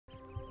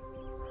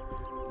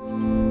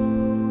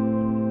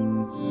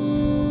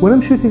When I'm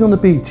shooting on the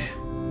beach,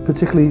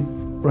 particularly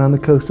around the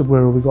coast of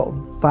Wirral, we've got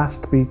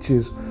vast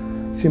beaches.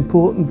 It's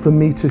important for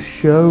me to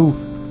show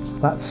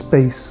that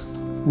space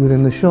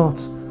within the shot.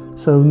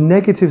 So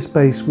negative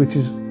space, which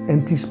is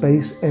empty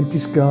space, empty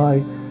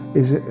sky,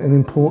 is an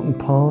important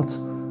part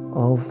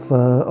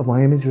of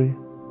my imagery.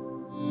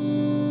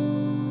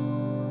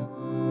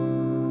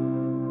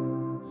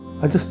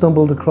 I just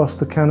stumbled across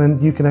the Canon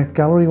Uconnect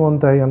gallery one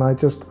day and I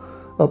just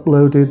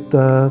uploaded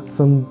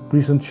some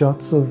recent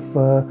shots of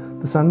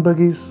the sand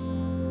buggies.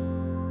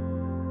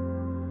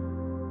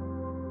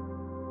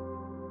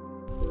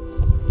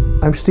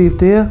 I'm Steve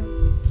Deere.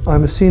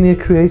 I'm a senior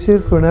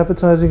creative for an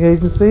advertising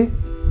agency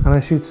and I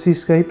shoot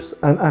seascapes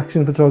and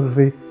action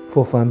photography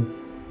for fun.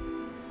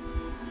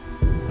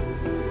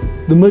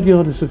 The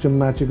Mudyard is such a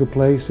magical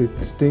place. It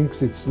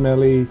stinks, it's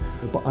smelly,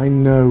 but I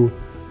know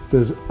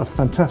there's a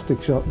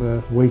fantastic shot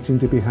there waiting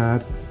to be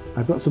had.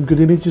 I've got some good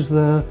images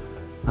there.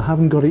 I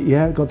haven't got it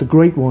yet, got the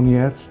great one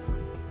yet.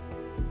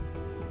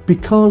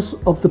 Because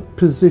of the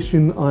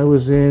position I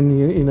was in,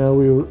 you know,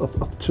 we were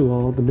up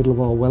to the middle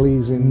of our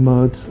wellies in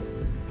mud.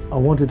 I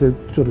wanted to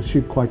sort of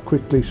shoot quite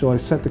quickly, so I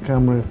set the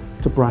camera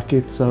to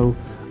bracket. So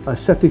I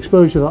set the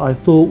exposure that I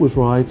thought was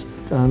right,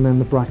 and then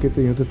the bracket,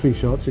 you know, the 3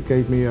 shots, it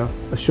gave me a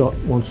shot,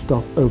 1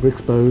 stop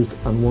overexposed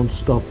and 1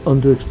 stop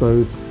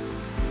underexposed.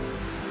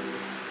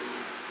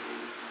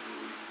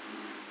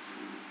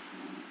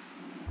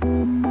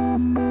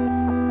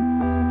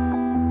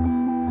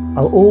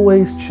 I'll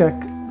always check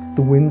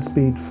the wind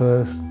speed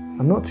first.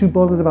 I'm not too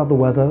bothered about the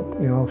weather,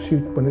 you know, I'll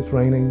shoot when it's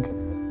raining.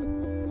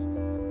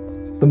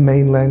 The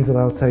main lens that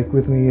I'll take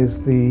with me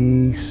is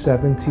the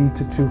 70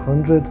 to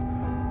 200,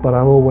 but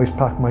I'll always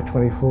pack my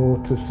 24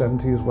 to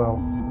 70 as well.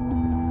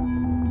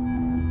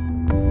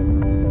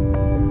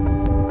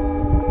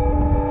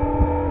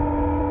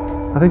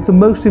 I think the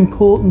most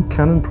important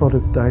Canon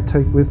product that I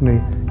take with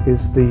me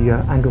is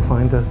the angle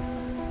finder.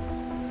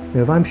 You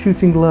know, if I'm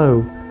shooting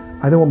low,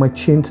 I don't want my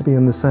chin to be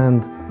in the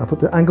sand. I put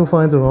the angle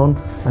finder on,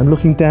 I'm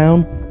looking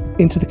down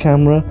into the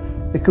camera.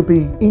 It could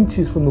be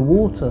inches from the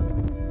water.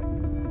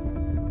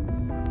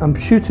 I'm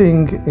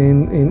shooting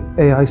in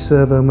AI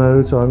servo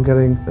mode, so I'm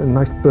getting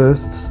nice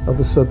bursts of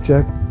the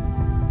subject.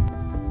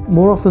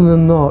 More often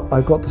than not,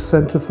 I've got the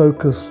center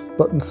focus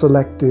button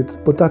selected,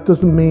 but that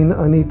doesn't mean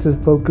I need to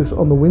focus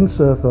on the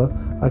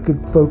windsurfer. I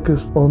could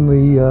focus on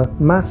the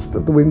mast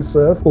of the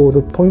windsurf or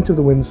the point of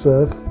the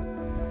windsurf.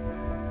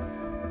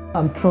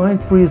 I'm trying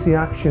to freeze the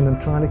action. I'm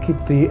trying to keep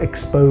the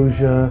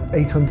exposure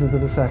 800th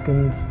of a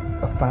second,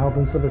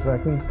 1,000th of a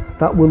second.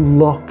 That will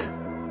lock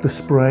the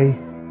spray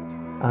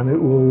and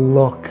it will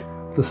lock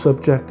the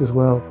subject as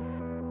well.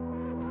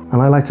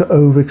 And I like to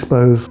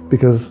overexpose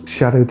because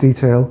shadow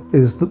detail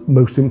is the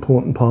most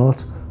important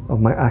part of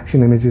my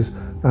action images.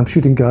 I'm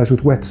shooting guys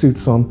with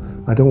wetsuits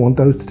on. I don't want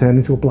those to turn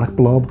into a black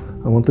blob.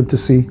 I want them to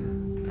see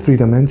 3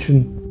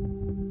 dimension.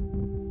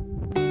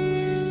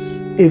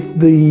 If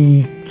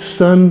the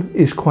sun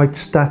is quite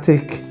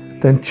static,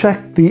 then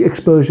check the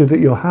exposure that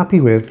you're happy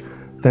with,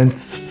 then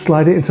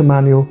slide it into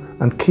manual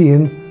and key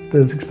in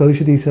those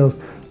exposure details.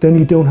 Then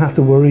you don't have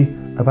to worry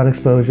about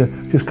exposure,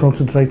 just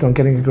concentrate on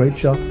getting a great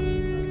shot.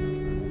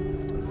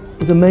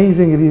 It's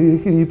amazing if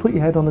you put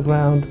your head on the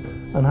ground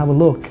and have a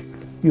look,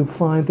 you'll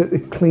find that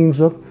it cleans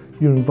up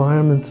your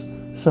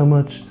environment so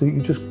much that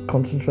you just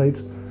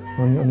concentrate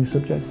on your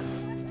subject.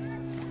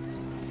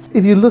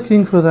 If you're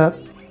looking for that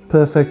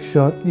perfect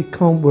shot, you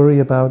can't worry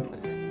about,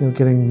 you know,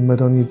 getting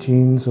mud on your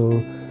jeans or,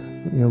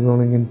 you know,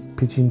 rolling in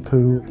pigeon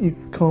poo. You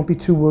can't be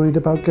too worried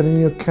about getting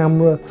your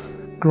camera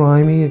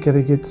grimy,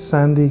 getting it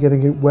sandy,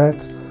 getting it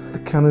wet. The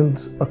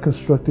Canons are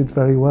constructed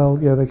very well.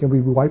 Yeah, they can be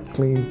wiped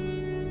clean.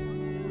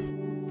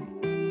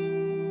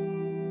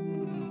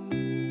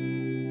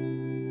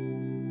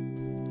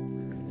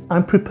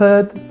 I'm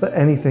prepared for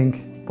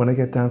anything when I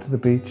get down to the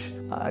beach.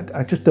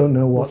 I just don't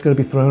know what's going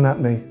to be thrown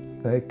at me.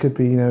 It could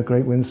be, you know, a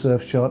great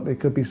windsurf shot. It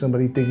could be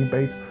somebody digging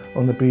bait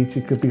on the beach.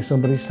 It could be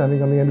somebody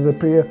standing on the end of the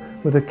pier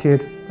with a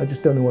kid. I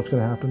just don't know what's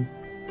going to happen.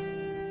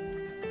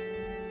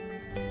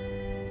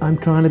 I'm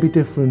trying to be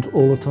different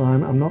all the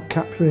time. I'm not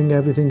capturing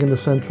everything in the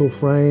central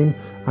frame.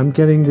 I'm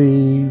getting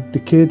the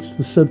kids,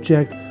 the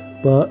subject,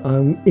 but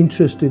I'm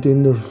interested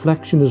in the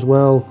reflection as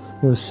well,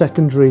 you know, the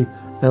secondary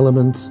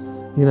elements,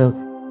 you know.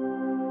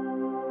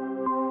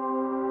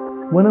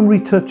 When I'm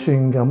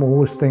retouching, I'm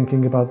always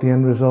thinking about the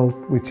end result,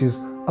 which is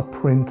a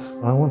print.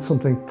 I want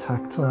something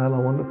tactile. I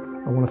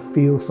want to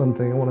feel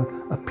something. I want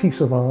a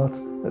piece of art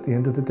at the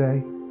end of the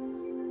day.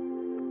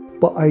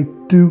 But I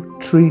do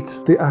treat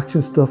the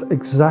action stuff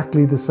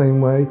exactly the same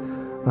way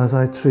as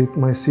I treat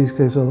my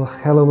seascapes. A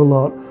hell of a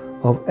lot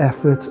of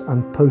effort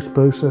and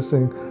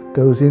post-processing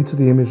goes into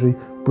the imagery,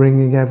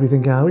 bringing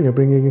everything out, you know,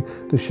 bringing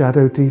the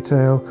shadow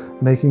detail,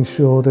 making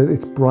sure that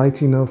it's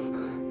bright enough,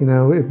 you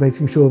know,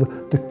 making sure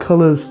that the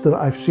colours that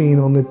I've seen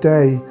on the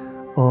day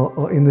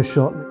are in the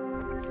shot.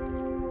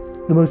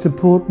 The most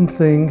important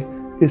thing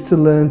is to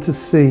learn to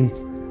see,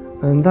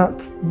 and that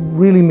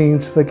really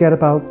means forget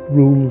about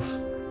rules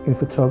in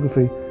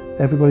photography.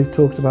 Everybody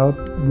talks about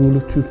rule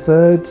of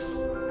 2/3.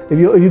 If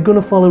you're going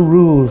to follow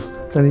rules,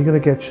 then you're going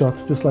to get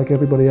shots just like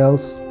everybody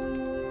else.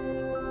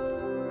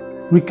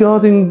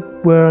 Regarding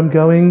where I'm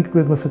going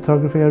with my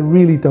photography, I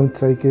really don't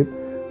take it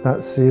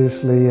that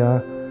seriously.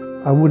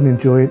 I wouldn't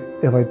enjoy it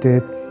if I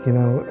did, you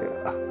know.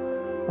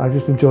 I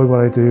just enjoy what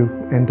I do,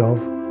 end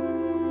of.